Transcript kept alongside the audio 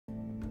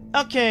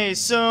Okay,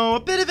 so a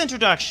bit of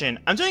introduction.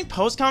 I'm doing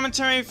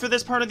post-commentary for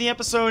this part of the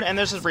episode, and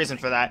there's a reason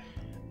for that.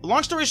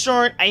 Long story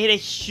short, I hit a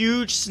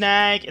huge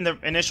snag in the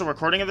initial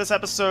recording of this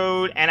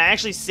episode, and I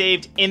actually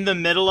saved in the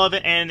middle of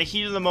it, and in the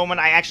heat of the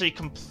moment, I actually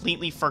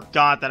completely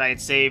forgot that I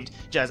had saved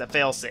just as a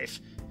failsafe.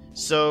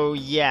 So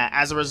yeah,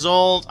 as a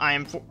result,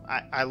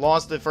 I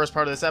lost the first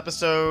part of this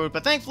episode,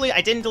 but thankfully I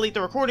didn't delete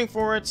the recording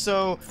for it,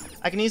 so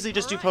I can easily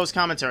just do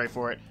post-commentary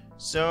for it.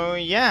 So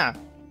yeah,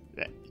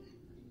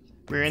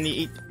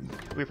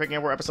 we're picking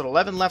up where episode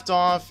 11 left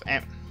off,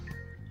 and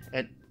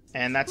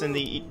that's in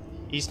the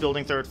East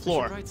Building, 3rd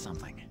floor. Write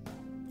something.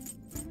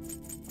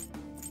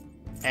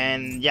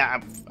 And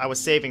yeah, I was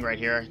saving right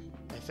here,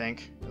 I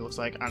think. It looks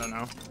like, I don't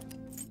know.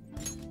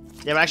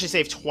 Yeah, but I actually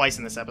saved twice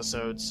in this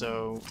episode,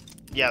 so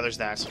yeah, there's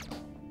that.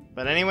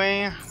 But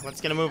anyway,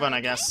 let's get a move on,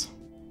 I guess.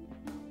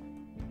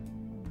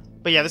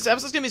 But yeah, this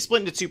episode's gonna be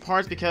split into 2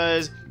 parts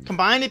because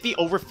combined it'd be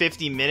over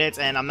 50 minutes,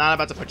 and I'm not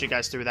about to put you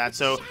guys through that,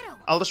 so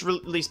I'll just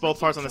release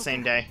both parts on the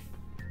same day.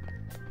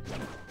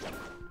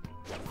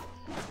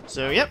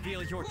 So, yep.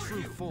 Reveal your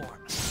true form.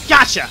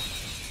 Gotcha!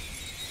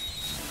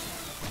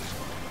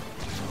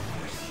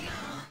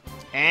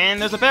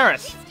 And there's a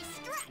Barret.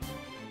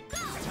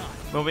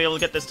 Won't be able to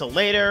get this till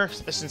later,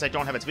 since I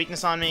don't have its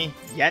weakness on me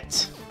yet.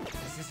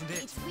 This isn't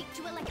it. It's weak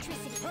to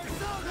electricity. Let's go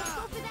for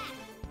that.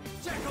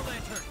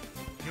 Jack-o'-lantern.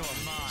 You're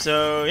mine.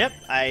 So, yep,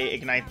 I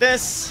ignite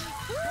this,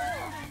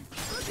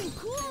 Looking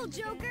cool,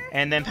 Joker.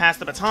 and then pass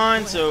the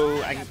baton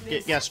so I can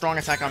get a strong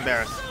attack on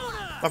Barret.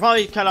 I'll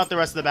probably cut out the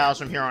rest of the battles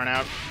from here on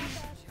out.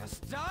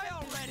 Just die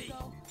already.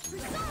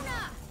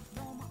 Persona.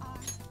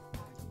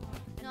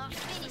 Not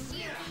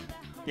finish you.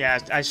 Yeah,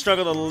 I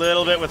struggled a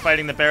little bit with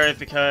fighting the Barret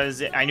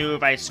because I knew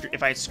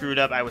if I screwed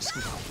up, I was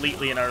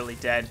completely and utterly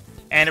dead.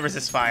 And it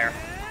resists fire.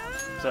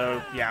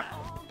 So, yeah.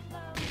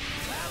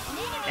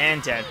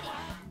 And dead.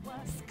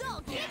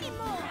 Skull, give me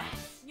more.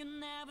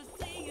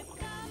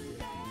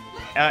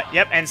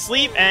 Yep, and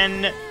sleep,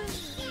 and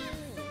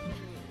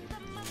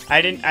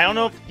I don't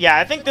know. Yeah,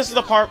 I think this is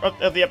the part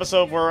of the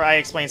episode where I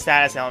explain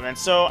status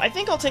elements. So I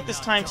think I'll take this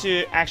time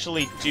to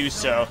actually do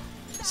so.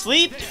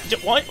 Sleep.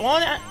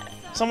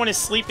 Someone is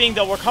sleeping.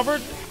 They'll recover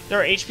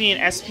their HP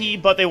and SP,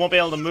 but they won't be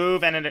able to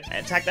move. And an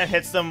attack that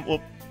hits them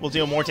will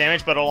deal more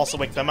damage, but it'll also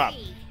wake them up.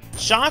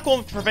 Shock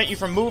will prevent you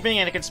from moving,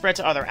 and it can spread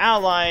to other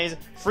allies.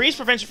 Freeze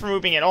prevents you from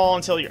moving at all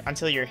until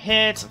you're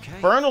hit. Okay.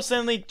 Burn will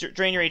suddenly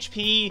drain your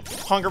HP.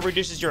 Hunger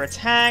reduces your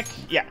attack.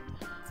 Yeah.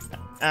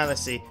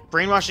 Let's see.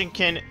 Brainwashing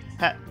can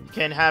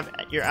have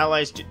your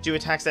allies do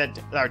attacks that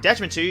are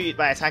detriment to you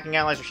by attacking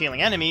allies or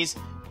healing enemies.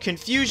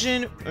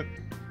 Confusion.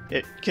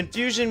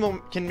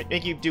 Confusion can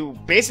make you do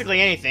basically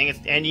anything,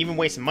 and even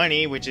waste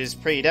money, which is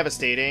pretty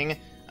devastating.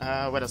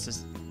 What else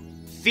is?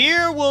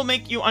 Fear will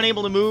make you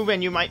unable to move,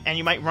 and you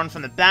might run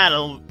from the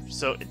battle,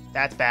 so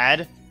that's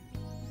bad.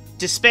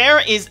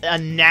 Despair is a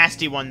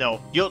nasty one, though.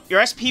 Your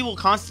SP will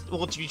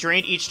be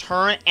drained each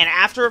turn, and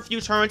after a few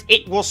turns,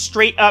 it will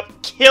straight up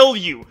kill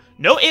you.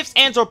 No ifs,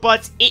 ands, or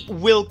buts. It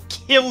will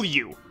kill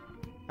you.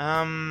 Did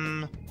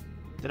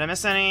I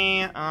miss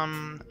any?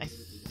 I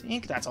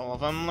think that's all of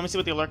them. Let me see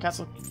what the alert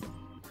castle.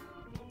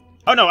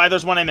 Oh no,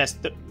 there's one I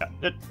missed.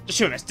 Just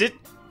two I missed.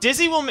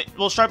 Dizzy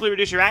will sharply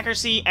reduce your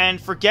accuracy, and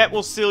Forget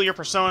will seal your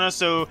persona,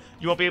 so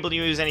you won't be able to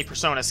use any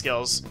persona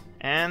skills.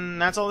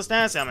 And that's all the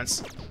status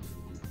elements.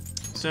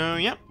 So,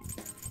 yep.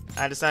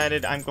 I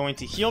decided I'm going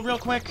to heal real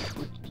quick,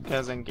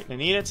 because I'm going to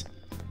need it.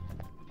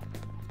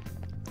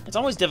 It's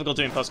always difficult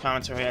doing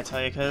post-commentary, I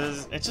tell you,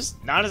 because it's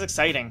just not as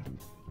exciting.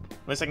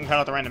 At least I can cut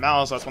out the random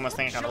battles, so that's one less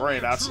thing I gotta worry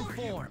about. True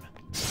form.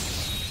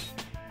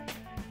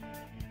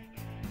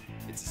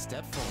 It's a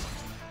step forward.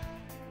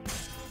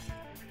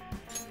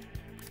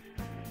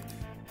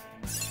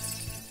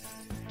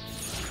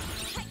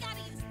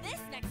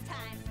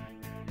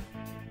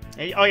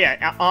 Oh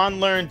yeah,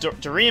 unlearn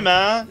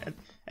Dorima,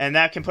 and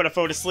that can put a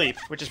foe to sleep,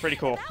 which is pretty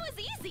cool. That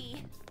was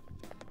easy.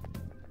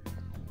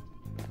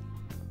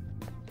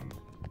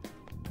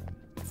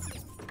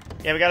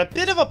 Yeah, we got a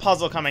bit of a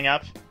puzzle coming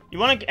up. You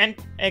want to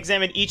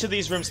examine each of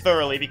these rooms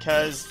thoroughly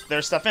because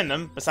there's stuff in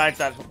them, besides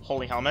that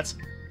holy helmet.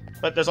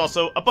 But there's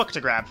also a book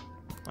to grab.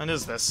 What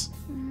is this?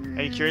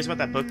 Are you curious about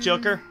that book,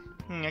 Joker?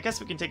 I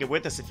guess we can take it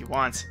with us if you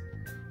want.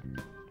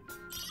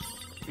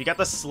 We got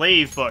the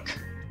slave book.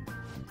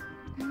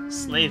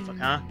 Slave book,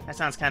 huh? That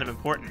sounds kind of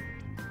important.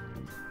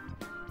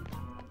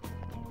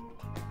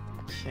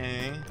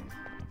 Okay.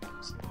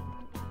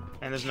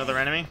 And there's another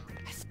enemy.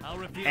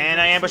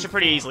 And I ambush it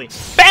pretty easily.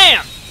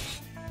 BAM!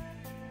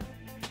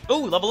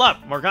 Ooh, level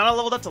up. Morgana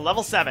leveled up to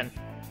level 7.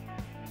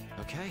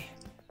 Okay.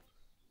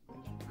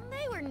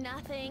 They were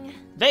nothing.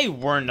 They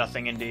were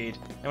nothing indeed.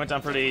 They went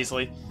down pretty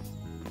easily.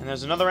 And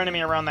there's another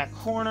enemy around that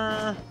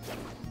corner.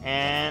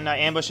 And I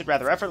ambush it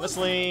rather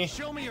effortlessly.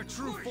 Show me your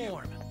true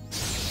form.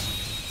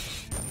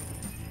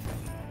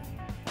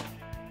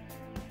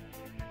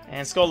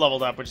 And Skull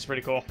leveled up, which is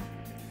pretty cool.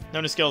 No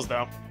new skills,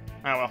 though.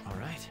 Oh well.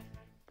 Alright.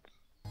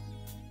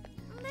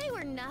 They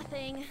were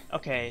nothing.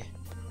 Okay.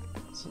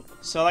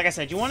 So like I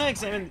said, you want to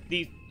examine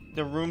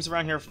the rooms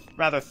around here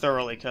rather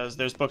thoroughly, because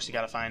there's books you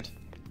gotta find.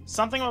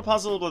 Something of a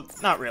puzzle,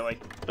 but not really.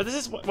 But this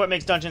is what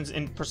makes dungeons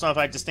in Persona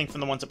 5 distinct from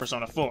the ones in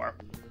Persona 4,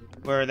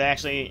 where they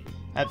actually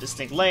have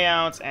distinct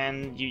layouts,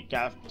 and you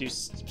gotta do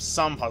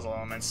some puzzle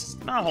elements.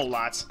 Not a whole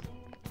lot.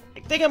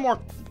 They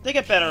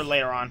get better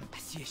later on. I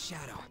see a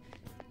shadow.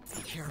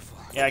 Be careful.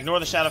 Yeah, ignore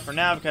the shadow for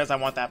now, because I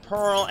want that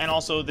pearl, and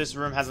also this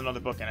room has another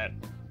book in it.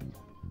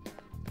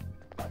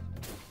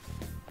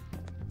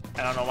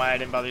 I don't know why I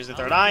didn't bother using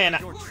the third eye, and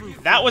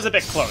that was a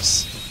bit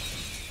close.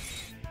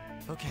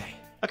 Okay.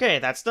 Okay,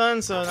 that's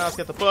done, so now let's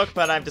get the book,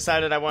 but I've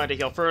decided I wanted to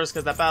heal first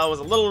because that battle was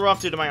a little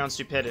rough due to my own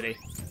stupidity.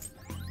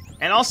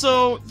 And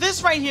also,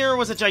 this right here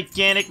was a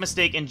gigantic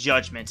mistake in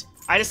judgment.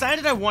 I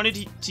decided I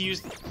wanted to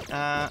use,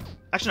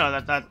 actually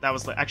no,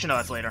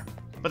 that's later.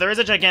 But there is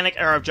a gigantic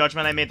error of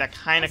judgment I made that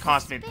kind of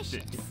cost me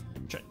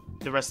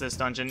the rest of this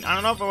dungeon. I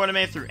don't know if I would have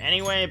made it through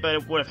anyway, but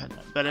it would have,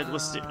 but it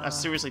was a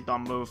seriously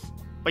dumb move.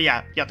 But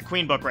yeah, you got the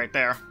Queen book right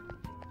there.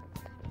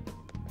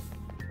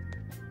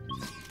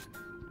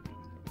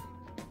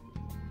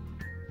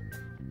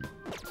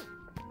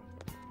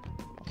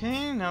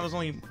 Okay, now there's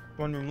only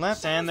one room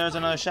left, and there's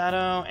another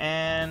shadow,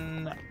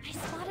 and... I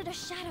spotted a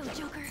shadow,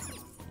 Joker.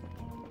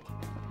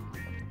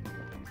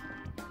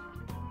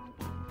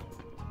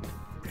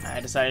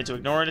 I decided to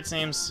ignore it, it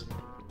seems.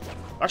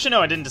 Actually,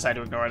 no, I didn't decide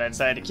to ignore it. I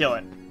decided to kill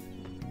it.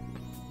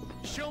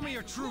 Show me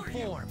your true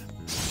form.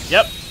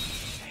 Yep.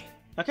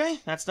 Okay,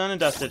 that's done and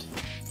dusted.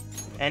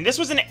 And this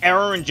was an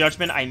error in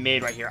judgment I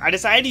made right here. I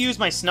decided to use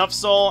my Snuff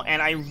Soul,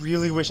 and I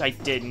really wish I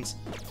didn't.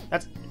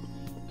 That's...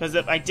 Because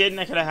if I didn't,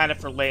 I could have had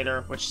it for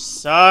later, which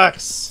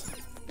sucks.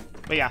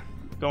 But yeah,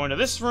 go into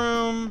this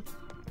room,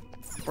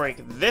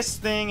 break this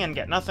thing and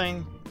get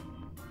nothing,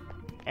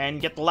 and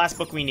get the last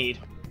book we need.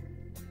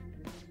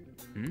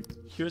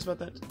 Curious about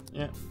that?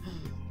 Yeah.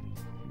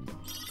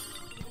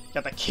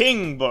 Got the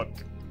King book.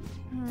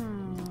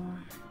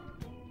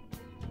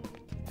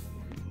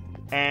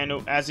 And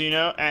as you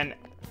know, and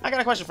I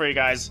got a question for you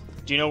guys.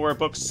 Do you know where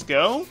books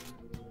go?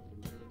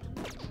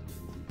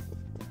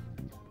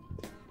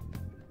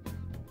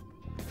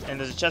 And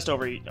there's a chest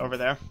over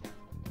there.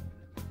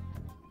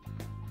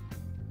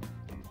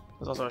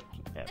 There's also,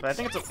 yeah, but I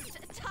think it's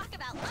a. Talk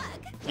about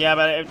luck. Yeah,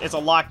 but it's a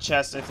locked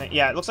chest. I think.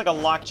 Yeah, it looks like a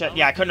locked chest.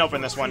 Yeah, I couldn't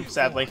open this one,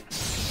 sadly.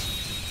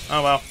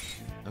 Oh well.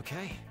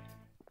 Okay.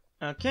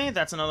 Okay,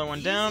 that's another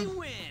one down. Easy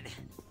win.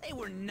 They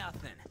were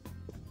nothing.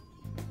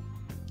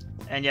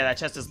 And yeah, that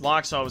chest is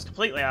locked, so I was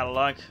completely out of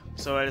luck.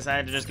 So I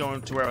decided to just go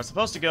into where I was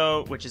supposed to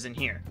go, which is in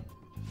here.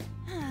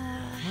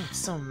 Oh, it's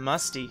so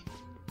musty.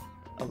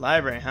 A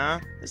library, huh?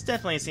 This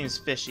definitely seems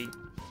fishy.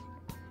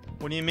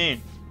 What do you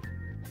mean?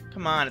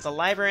 Come on, it's a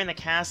library in the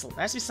castle.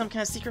 There has to be some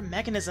kind of secret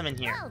mechanism in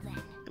here. Well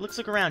then. Let's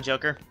look around,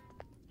 Joker.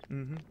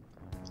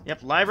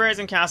 Yep, libraries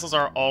and castles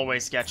are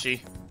always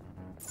sketchy.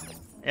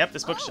 Yep,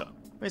 this bookshelf.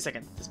 Wait a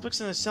second. This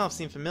books on the shelf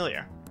seem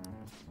familiar.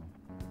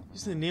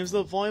 These are the names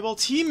of the volleyball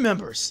team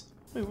members.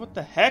 Wait, what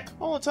the heck?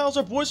 All the titles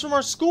are boys from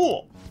our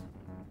school.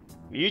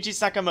 Ryuji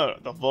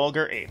Sakamoto, the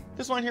Vulgar Ape.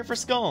 There's one here for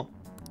Skull.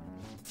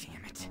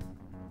 Damn it.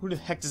 Who the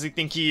heck does he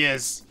think he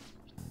is?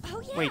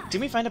 Oh yeah. Wait,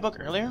 didn't we find a book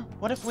earlier?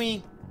 What if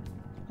we...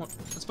 Well,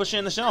 let's push it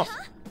in the shelf.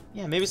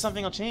 Yeah, maybe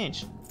something will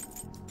change.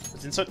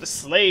 Let's insert the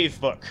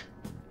slave book.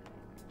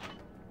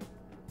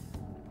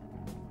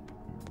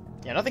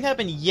 Yeah, nothing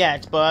happened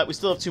yet, but we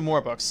still have 2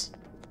 more books.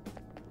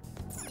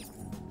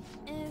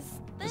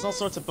 There's all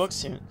sorts of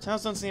books here.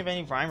 Titles don't seem to have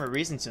any rhyme or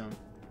reason to them.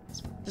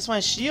 This one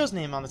has Shio's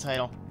name on the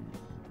title.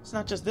 It's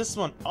not just this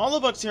one. All the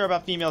books here are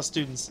about female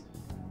students.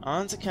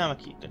 On to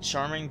Kamaki, the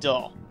charming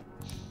doll.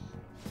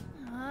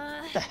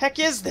 What the heck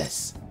is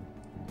this?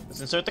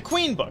 Let's insert the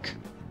Queen book.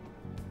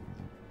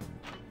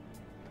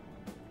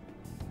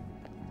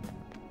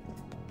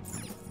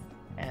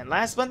 And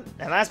last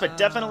but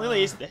definitely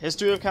least, the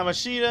history of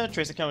Kamoshida,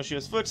 tracing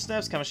Kamoshida's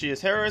footsteps,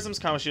 Kamoshida's heroisms,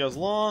 Kamoshida's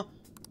law.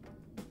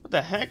 What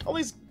the heck? All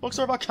these books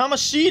are about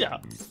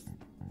Kamoshida!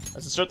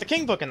 Let's insert the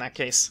King book in that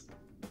case.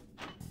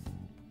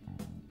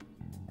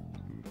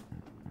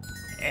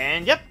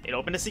 And yep, it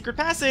opened a secret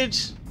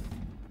passage!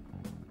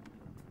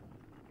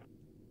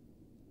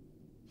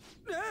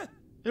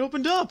 It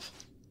opened up!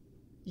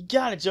 You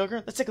got it,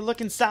 Joker. Let's take a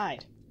look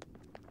inside.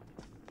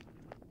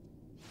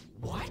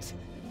 What? What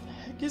the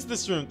heck is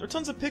this room? There are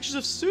tons of pictures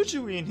of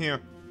Tsujui in here.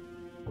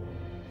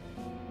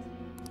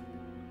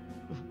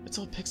 It's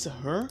all pics of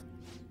her?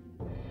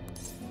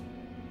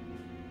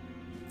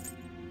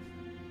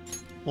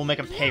 We'll make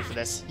him pay for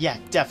this. Yeah,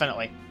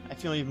 definitely. I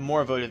feel even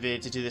more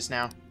motivated to do this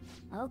now.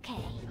 Okay.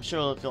 I'm sure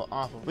it'll feel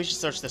awful. We should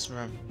search this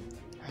room.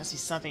 There has to be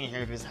something in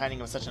here if he's hiding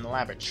with such an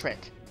elaborate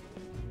trick.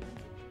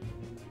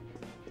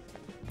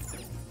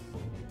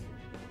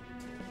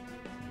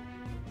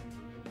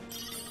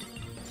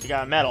 You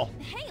got a medal.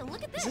 Hey,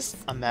 look at Is this.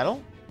 this a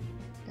medal?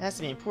 It has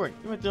to be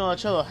important. We went through all the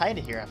trouble to hide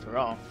it here after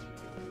all.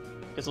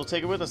 Guess we'll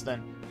take it with us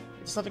then.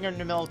 There's something under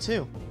the medal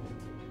too.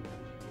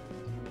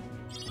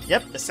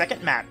 Yep, the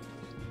second map.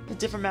 A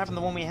different map from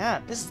the one we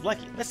had. This is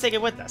lucky. Let's take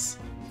it with us.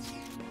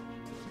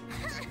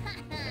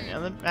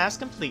 And the map's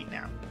complete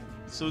now.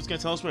 So who's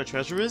gonna tell us where the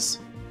treasure is?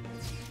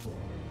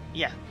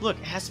 Yeah, look,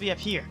 it has to be up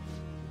here.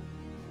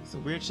 It's a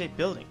weird shaped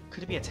building.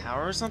 Could it be a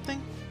tower or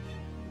something?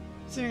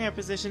 Considering our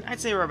position, I'd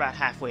say we're about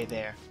halfway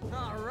there.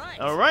 Alright.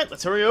 Alright,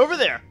 let's hurry over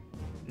there!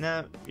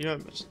 No, you know...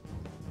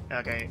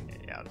 Okay,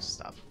 yeah, I'll just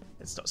stop.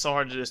 It's so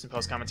hard to do this in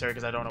post-commentary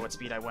because I don't know what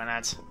speed I went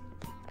at.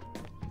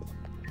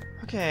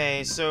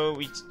 Okay, so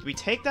we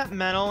take that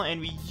metal and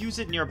we use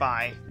it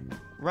nearby.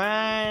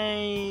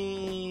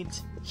 Right...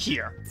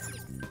 here.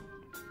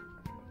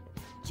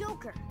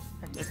 Joker.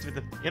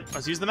 Yep,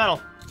 let's use the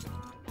metal.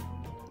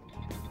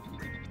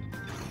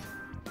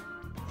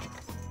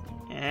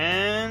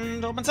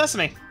 And open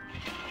sesame.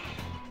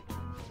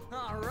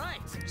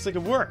 Alright. Looks like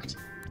it worked.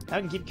 Now I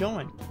can keep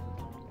going.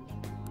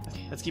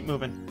 Okay, let's keep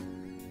moving.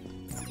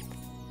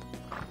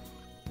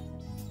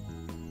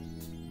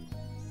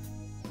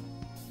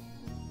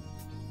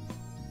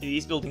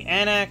 East building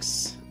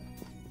annex.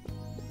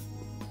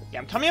 Yeah,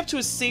 I'm coming up to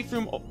a safe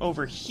room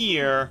over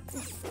here.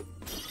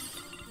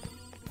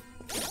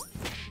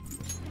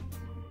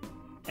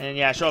 And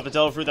yeah, show off the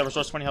Devil Fruit that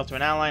restores 20 health to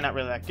an ally. Not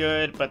really that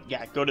good, but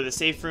yeah, go to the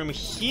safe room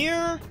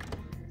here.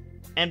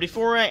 And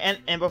before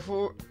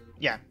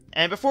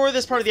before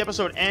this part of the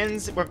episode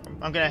ends,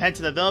 I'm gonna head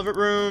to the Velvet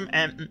Room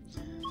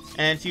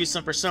and fuse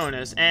some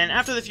personas. And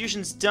after the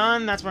fusion's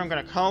done, that's what I'm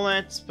gonna call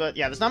it. But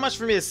yeah, there's not much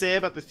for me to say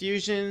about the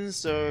fusions,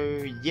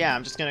 so yeah,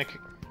 I'm just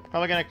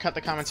probably gonna cut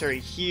the commentary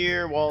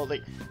here while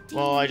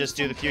I just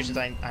do the fusions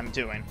I'm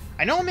doing.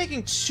 I know I'm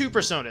making 2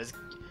 personas,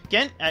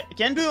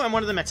 Genbu and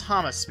one of the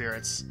Metama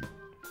spirits.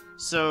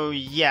 So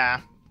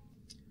yeah.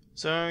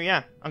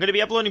 I'm gonna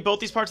be uploading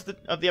both these parts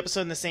of the episode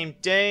in the same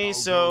day,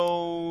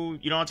 so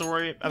you don't have to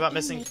worry about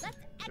missing.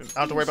 I don't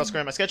have to worry about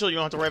screwing my schedule. You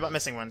don't have to worry about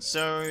missing one.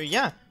 So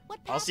yeah,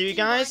 I'll see you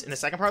guys in the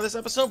second part of this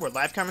episode where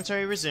live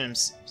commentary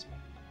resumes.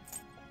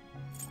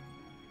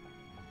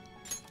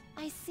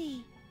 I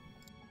see.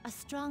 A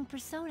strong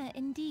persona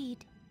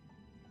indeed.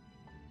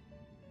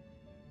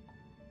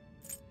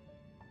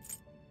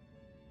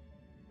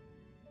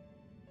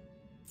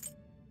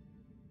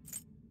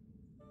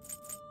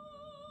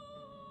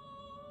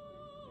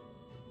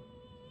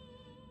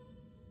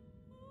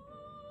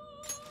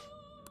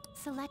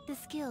 Select the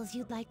skills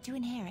you'd like to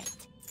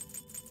inherit.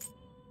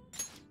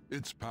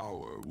 Its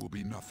power will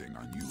be nothing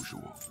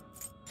unusual.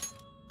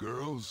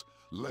 Girls,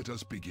 let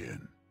us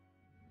begin.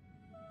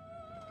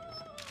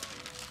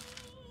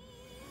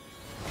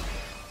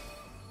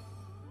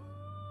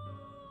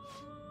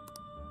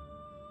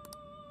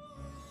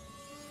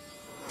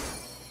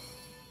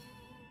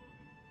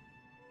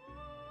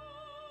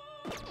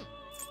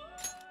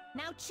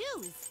 Now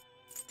choose!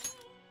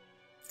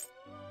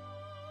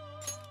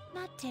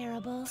 Not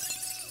terrible,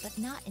 but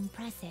not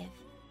impressive.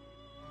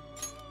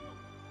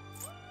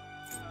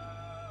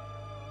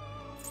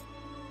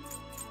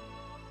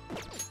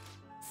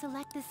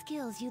 Select the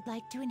skills you'd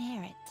like to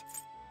inherit.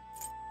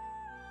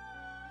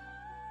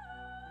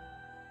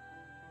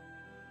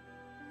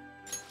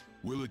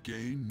 Will it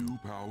gain new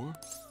power?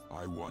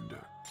 I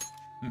wonder.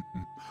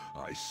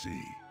 I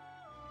see.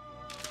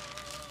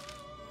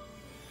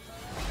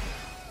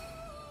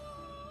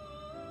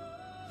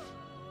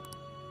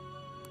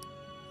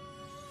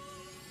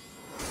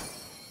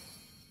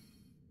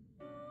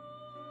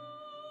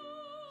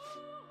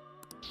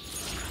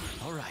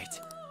 All right.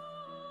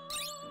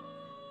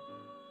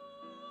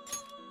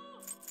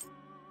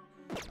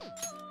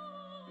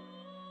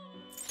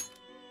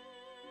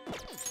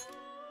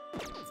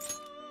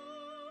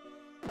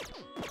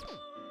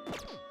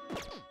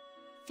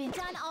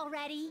 Done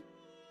already?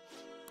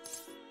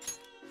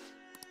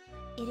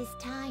 It is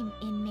time,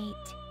 inmate.